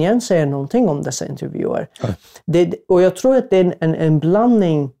 Ingen säger någonting om dessa intervjuer. Och jag tror att det är en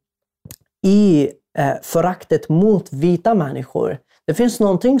blandning i föraktet mot vita människor. Det finns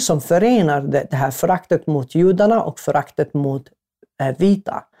någonting som förenar det här föraktet mot judarna och föraktet mot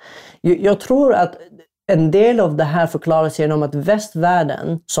vita. Jag tror att en del av det här förklaras genom att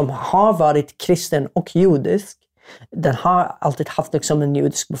västvärlden, som har varit kristen och judisk, den har alltid haft liksom en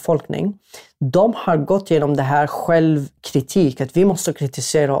judisk befolkning. De har gått igenom det här självkritik, att vi måste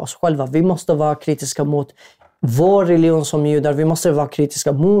kritisera oss själva. Vi måste vara kritiska mot vår religion som judar. Vi måste vara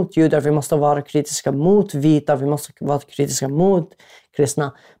kritiska mot judar. Vi måste vara kritiska mot vita. Vi måste vara kritiska mot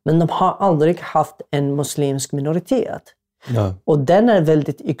kristna. Men de har aldrig haft en muslimsk minoritet. Ja. Och den är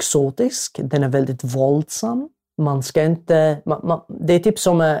väldigt exotisk. Den är väldigt våldsam. Man ska inte... det är typ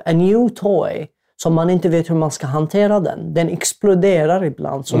som en new toy. Som man inte vet hur man ska hantera den. Den exploderar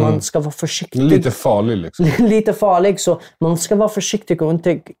ibland, så man ska vara försiktig. Lite farlig liksom. Lite farlig, så man ska vara försiktig och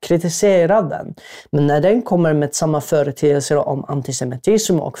inte kritisera den. Men när den kommer med samma företeelser om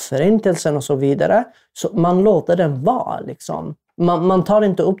antisemitism och förintelsen och så vidare, så man låter den vara liksom. Man tar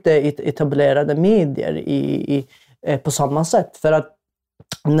inte upp det i etablerade medier på samma sätt. För att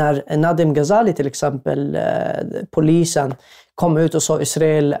när Nadim Ghazali till exempel, polisen, kom ut och sa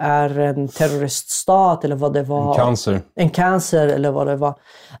Israel är en terroriststat eller vad det var. En cancer eller vad det var.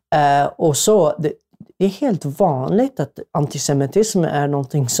 Och så, det är helt vanligt att antisemitism är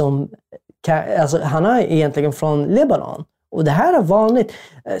någonting som... Alltså, han är egentligen från Libanon. Och det här är vanligt.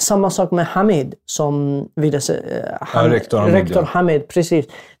 Samma sak med Ahmed som rektor Ahmed, precis.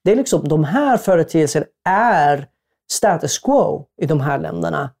 Det är liksom, de här företeelser är status quo i de här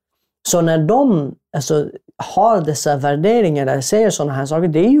länderna. Så när de har dessa värderingar eller säger sådana här saker,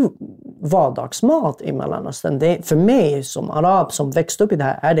 det är ju vardagsmat i Mellanöstern. För mig som arab som växt upp i det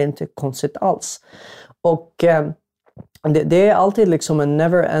här är det inte konstigt alls. Och det är alltid liksom en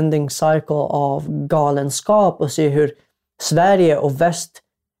never-ending cycle av galenskap och se hur Sverige och väst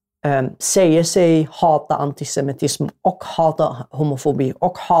säger sig hata antisemitism och hata homofobi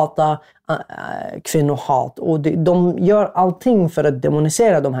och hata kvinnohat. Och de gör allting för att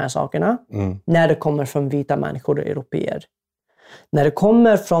demonisera de här sakerna när det kommer från vita människor och europeer. När det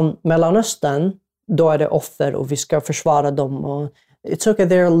kommer från Mellanöstern, då är det offer och vi ska försvara dem. Och it's okay,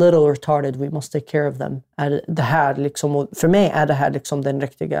 they're a little retarded, we must take care of them. Det här liksom, och för mig är det här liksom den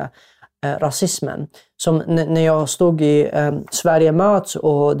riktiga rasismen. Som när jag stod i Sverige möts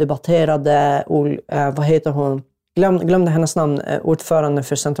och debatterade, vad heter hon? Glömde hennes namn, ordförande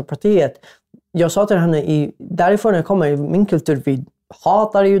för Centerpartiet. Jag sa till henne, därifrån jag kommer, i min kultur, vi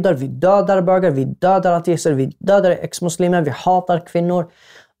hatar judar, vi dödar bögar, vi dödar ateister, vi dödar ex-muslimer, vi hatar kvinnor.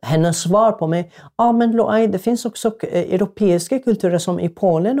 Hennes svar på mig, men Luai, det finns också europeiska kulturer som i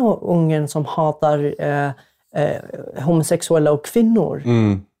Polen och Ungern som hatar homosexuella och kvinnor.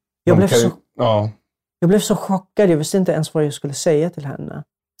 Jag blev så chockad, jag visste inte ens vad jag skulle säga till henne.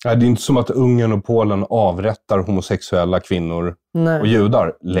 Det är inte som att Ungern och Polen avrättar homosexuella kvinnor och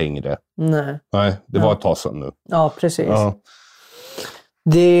judar längre. Nej, det var ett tag sedan nu. Ja, precis. Ja.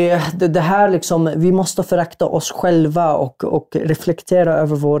 Det här liksom, vi måste förakta oss själva och reflektera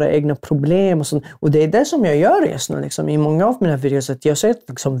över våra egna problem och sånt. Och det är det som jag gör just nu liksom, i många av mina videos. Att jag säger att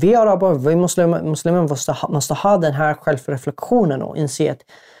liksom, vi araber, vi muslimer måste ha den här självreflektionen och inse att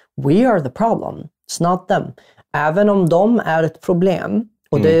we are the problem, it's not them. Även om de är ett problem,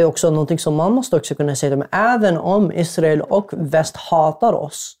 och det är också någonting som man måste också kunna säga, men även om Israel och väst hatar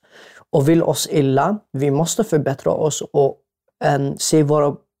oss och vill oss illa, vi måste förbättra oss och se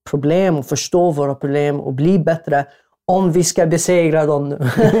våra problem och förstå våra problem och bli bättre om vi ska besegra dem nu.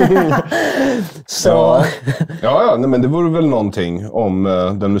 Så. Ja, nej, men det vore väl någonting om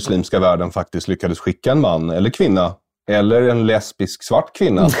den muslimska världen faktiskt lyckades skicka en man eller kvinna eller en lesbisk svart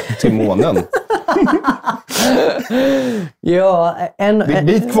kvinna till månen. Ja, det är en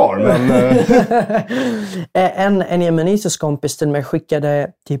bit kvar, men... en jemenitisk kompis till mig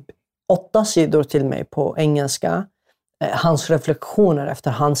skickade typ 8 sidor till mig på engelska. Hans reflektioner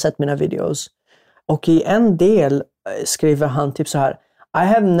efter han sett mina videos. Och i en del skriver han typ så här: I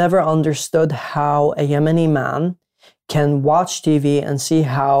have never understood how a Yemeni man can watch TV and see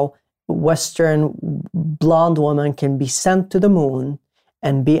how Western blonde women can be sent to the moon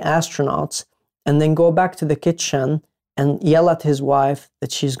and be astronauts and then go back to the kitchen and yell at his wife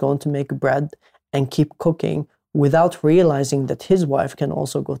that she's going to make bread and keep cooking without realizing that his wife can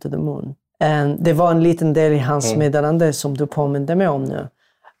also go to the moon. Det var en liten del i hans meddelande som du påminner mig om nu.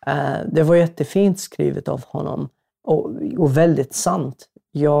 Det var jättefint skrivet av honom och väldigt sant.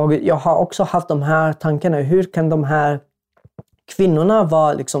 Jag har också haft de här tankarna. Hur kan de här kvinnorna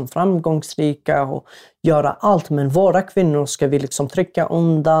vara liksom framgångsrika och göra allt, men våra kvinnor ska vi liksom trycka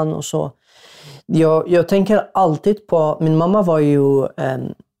undan och så. Jag tänker alltid på, min mamma var ju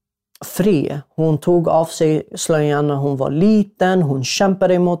fri. Hon tog av sig slöjan när hon var liten. Hon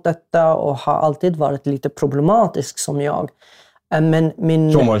kämpade emot detta och har alltid varit lite problematisk som jag.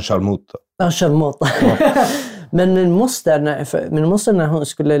 Men som var en charmota. Ja, charmota. Ja. Men min moster när hon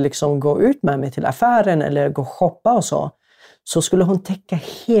skulle liksom gå ut med mig till affären eller gå och shoppa och så skulle hon täcka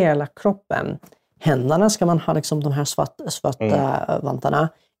hela kroppen. Händerna ska man ha liksom de här svarta vantarna.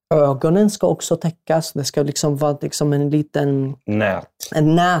 Ögonen ska också täckas. Det ska liksom vara liksom en liten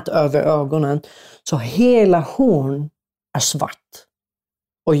nät över ögonen. Så hela hon är svart.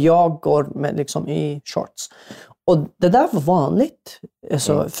 Och jag går med liksom i shorts. Och det där var vanligt.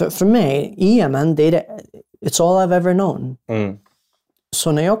 Alltså, för mig, i Yemen, it's all I've ever known.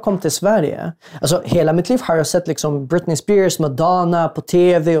 Så när jag kom till Sverige, alltså hela mitt liv har jag sett liksom Britney Spears, Madonna på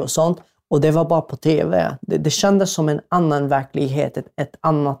tv och sånt. Och det var bara på tv. Det kändes som en annan verklighet, ett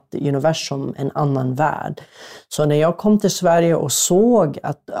annat universum, en annan värld. Så när jag kom till Sverige och såg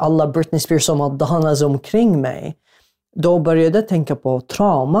att alla Britney Spears och Madonnas omkring mig, då började jag tänka på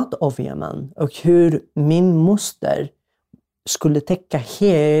traumat av Yemen och hur min moster skulle täcka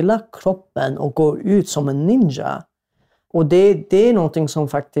hela kroppen och gå ut som en ninja. Och det är någonting som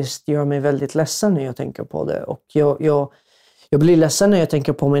faktiskt gör mig väldigt ledsen när jag tänker på det. Och jag blir ledsen när jag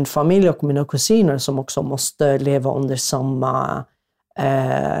tänker på min familj och mina kusiner som också måste leva under samma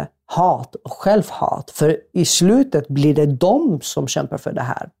hat och självhat. För i slutet blir det de som kämpar för det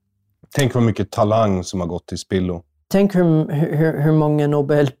här. Tänk vad mycket talang som har gått till spillo. Tänk hur många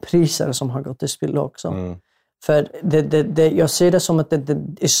Nobelpriser som har gått till spillo också. För jag ser det som att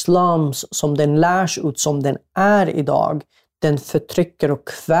islam som den lärs ut som den är idag, den förtrycker och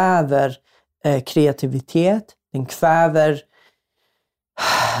kväver kreativitet.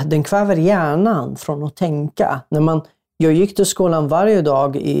 Den kväver hjärnan från att tänka. Jag gick till skolan varje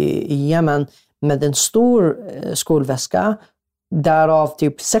dag i Yemen med en stor skolväska därav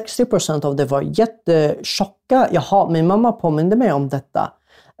typ 60% av det var jättetjocka. Min mamma påminde mig om detta.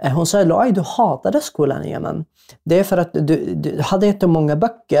 Hon sa, Luai, du hatade skolan i Yemen. Det är för att du hade inte många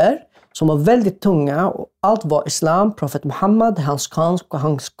böcker som var väldigt tunga. Och allt var islam, profet Muhammad, hans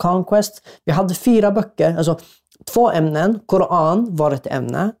conquest. Vi hade 4 böcker, alltså 2 ämnen. Koran var ett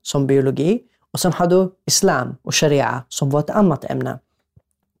ämne som biologi. Och sen hade du islam och sharia som var ett annat ämne.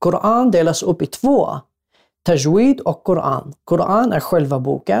 Koran delas upp i 2. Tajwid och Koran. Koran är själva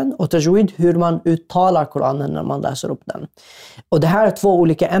boken och tajwid hur man uttalar Koranen när man läser upp den. Och det här är 2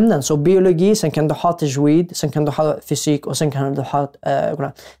 olika ämnen. Så biologi, sen kan du ha tajwid, sen kan du ha fysik och sen kan du ha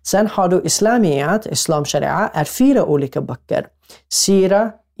Koran. Sen har du islamiyat, islam sharia, är 4 olika böcker.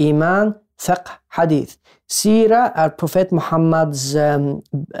 Sira, iman, fiqh, hadith. Sira är profet Muhammads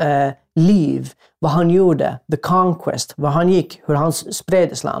liv, vad han gjorde, the conquest, vad han gick, hur han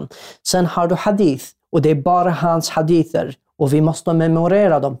spred islam. Sen har du hadith. Och det är bara hans hadither. Och vi måste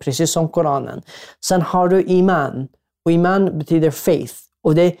memorera dem, precis som Koranen. Sen har du iman. Och iman betyder faith.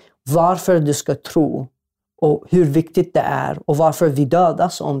 Och det är varför du ska tro. Och hur viktigt det är. Och varför vi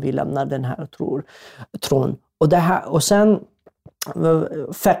dödas om vi lämnar den här tron. Och sen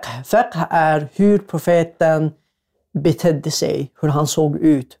fiqh. Fiqh är hur profeten betedde sig. Hur han såg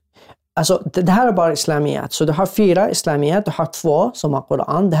ut. Alltså det här är bara islamiyat. Så du har 4 islamiyat. Du har 2 som har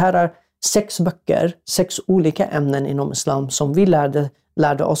Koran. Det här är 6 böcker, 6 olika ämnen inom islam som vi lärde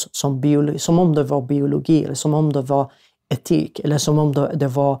oss som om det var biologi eller som om det var etik eller som om det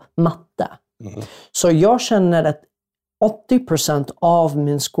var matte. Så jag känner att 80% av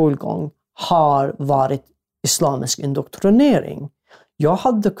min skolgång har varit islamisk indoktrinering. Jag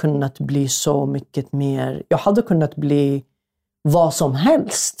hade kunnat bli så mycket mer, jag hade kunnat bli vad som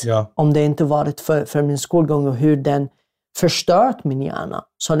helst om det inte varit för min skolgång och hur den förstört min hjärna.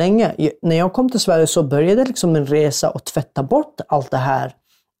 Så länge, när jag kom till Sverige så började liksom en resa att tvätta bort allt det här.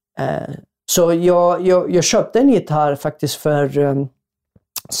 Så jag köpte en gitarr faktiskt för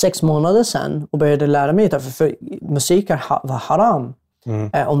 6 månader sedan och började lära mig gitarr för musik var haram.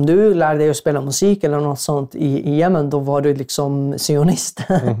 Om du lärde dig att spela musik eller något sånt i Yemen, då var du liksom sionist.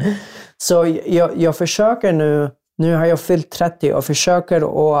 Så jag försöker nu har jag fyllt 30 och försöker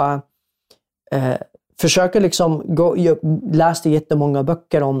liksom jag läste jättemånga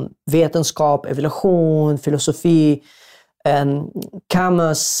böcker om vetenskap, evolution, filosofi,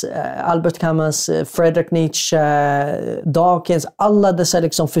 Camus, Albert Camus, Friedrich Nietzsche, Dawkins, alla dessa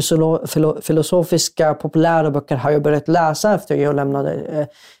liksom filosofiska populära böcker har jag börjat läsa efter jag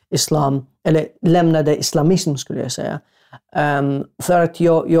lämnade islamism skulle jag säga. För att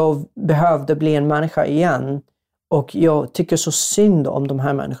jag behövde bli en människa igen och jag tycker så synd om de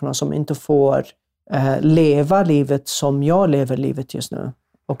här människorna som inte får leva livet som jag lever livet just nu.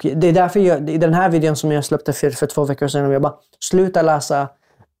 Och det är därför i den här videon som jag släppte för 2 veckor sedan, jag bara sluta läsa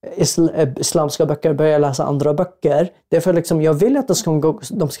islamska böcker, börja läsa andra böcker. Därför liksom, jag vill att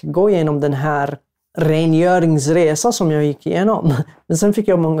de ska gå igenom den här rengöringsresa som jag gick igenom. Men sen fick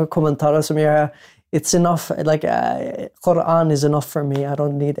jag många kommentarer som it's enough, Quran is enough for me, I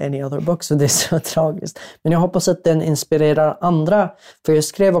don't need any other books. Så det är så tragiskt. Men jag hoppas att den inspirerar andra. För jag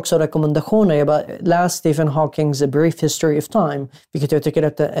skrev också rekommendationer. Jag bara läs Stephen Hawkings A Brief History of Time. Vilket jag tycker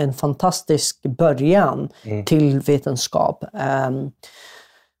är en fantastisk början till vetenskap.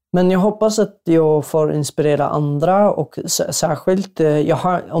 Men jag hoppas att jag får inspirera andra. Och särskilt,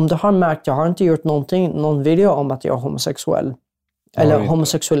 om du har märkt, jag har inte gjort någon video om att jag är homosexuell. Eller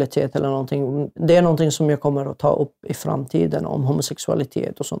homosexualitet eller någonting. Det är någonting som jag kommer att ta upp i framtiden om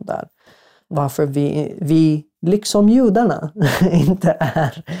homosexualitet och sånt där. Varför vi liksom judarna inte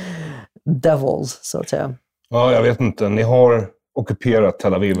är devils så att säga. Ja, jag vet inte. Ni har ockuperat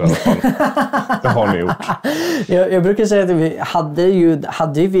Tel Aviv i alla fall. Det har ni gjort. Jag brukar säga att vi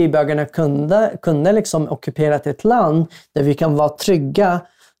hade vi bögarna kunde liksom ockuperat ett land där vi kan vara trygga.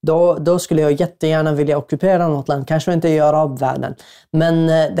 Då skulle jag jättegärna vilja ockupera något land. Kanske inte i arabvärlden. Men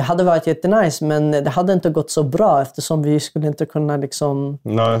det hade varit jättenice. Men det hade inte gått så bra eftersom vi skulle inte kunna liksom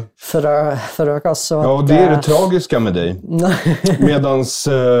föröka oss. Ja, det är det tragiska med dig. Medans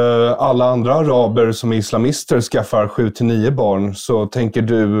alla andra araber som är islamister skaffar 7-9 barn, så tänker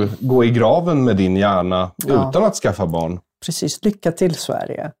du gå i graven med din hjärna utan att skaffa barn. Precis, lycka till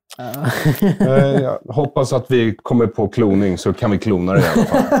Sverige. Jag hoppas att vi kommer på kloning så kan vi klona det i alla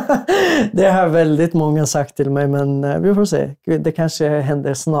fall. Det har väldigt många sagt till mig, men vi får se. Det kanske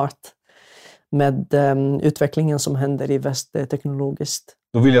händer snart med utvecklingen som händer i väst teknologiskt.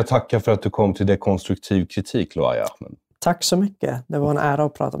 Då vill jag tacka för att du kom till dekonstruktiv kritik, Luai Ahmed. Tack så mycket. Det var en ära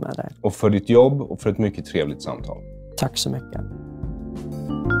att prata med dig. Och för ditt jobb och för ett mycket trevligt samtal. Tack så mycket.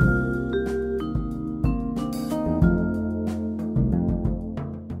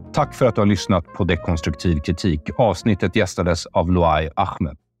 Tack för att du har lyssnat på Dekonstruktiv kritik. Avsnittet gästades av Luai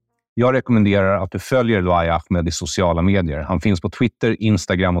Ahmed. Jag rekommenderar att du följer Luai Ahmed i sociala medier. Han finns på Twitter,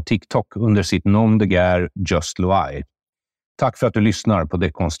 Instagram och TikTok under sitt nom de guerre Just Luai. Tack för att du lyssnar på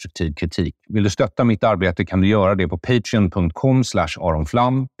Dekonstruktiv kritik. Vill du stötta mitt arbete kan du göra det på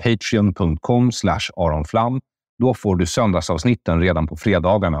patreon.com/aronflam, patreon.com/aronflam. Då får du söndagsavsnitten redan på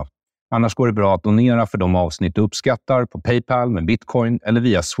fredagarna. Annars går det bra att donera för de avsnitt du uppskattar på PayPal med Bitcoin eller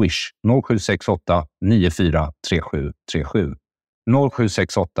via Swish 0768 94 3737.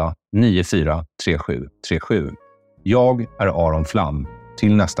 0768 94 3737. Jag är Aron Flam.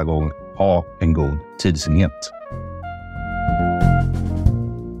 Till nästa gång, ha en god tidsenhet.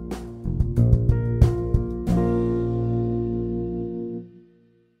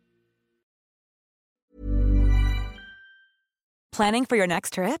 Planning for your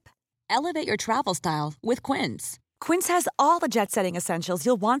next trip? Elevate your travel style with Quince. Quince has all the jet-setting essentials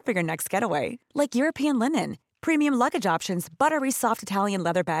you'll want for your next getaway, like European linen, premium luggage options, buttery soft Italian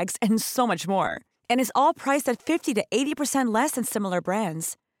leather bags, and so much more. And is all priced at 50 to 80% less than similar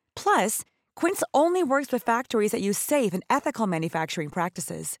brands. Plus, Quince only works with factories that use safe and ethical manufacturing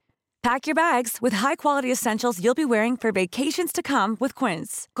practices. Pack your bags with high-quality essentials you'll be wearing for vacations to come with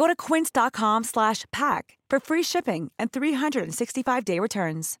Quince. Go to quince.com/pack for free shipping and 365-day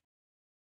returns.